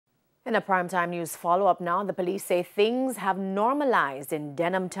In a primetime news follow-up now, the police say things have normalized in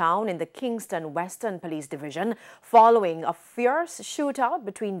Denham Town in the Kingston Western Police Division following a fierce shootout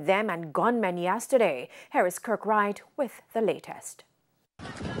between them and gunmen yesterday. Here is Kirk Wright with the latest.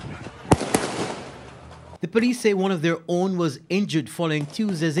 The police say one of their own was injured following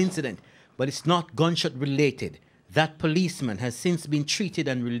Tuesday's incident, but it's not gunshot related. That policeman has since been treated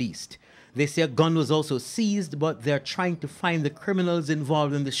and released. They say a gun was also seized, but they're trying to find the criminals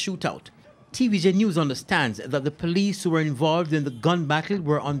involved in the shootout. TVJ News understands that the police who were involved in the gun battle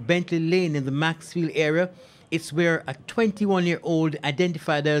were on Bentley Lane in the Maxfield area. It's where a 21-year-old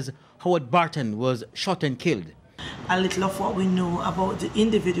identified as Howard Barton was shot and killed. A little of what we know about the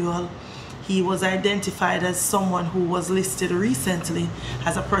individual, he was identified as someone who was listed recently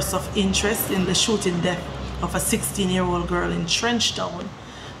as a person of interest in the shooting death of a 16-year-old girl in Trenchtown.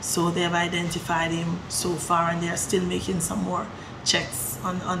 So they have identified him so far, and they are still making some more checks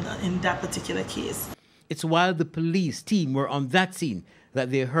in that particular case. It's while the police team were on that scene that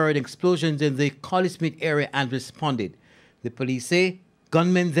they heard explosions in the Collie Smith area and responded. The police say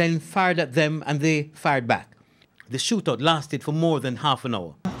gunmen then fired at them and they fired back. The shootout lasted for more than half an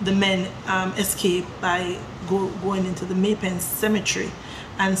hour. The men escaped by going into the Maypen Cemetery.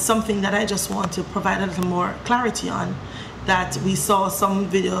 And something that I just want to provide a little more clarity on, that we saw some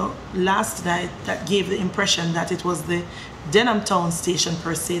video last night that gave the impression that it was the Denham Town station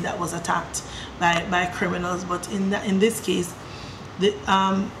per se that was attacked by criminals. But in this case,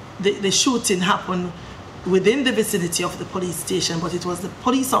 the shooting happened within the vicinity of the police station, but it was the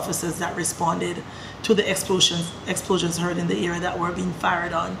police officers that responded to the explosions heard in the area that were being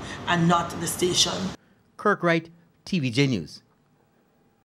fired on, and not the station. Kirk Wright, TVJ News.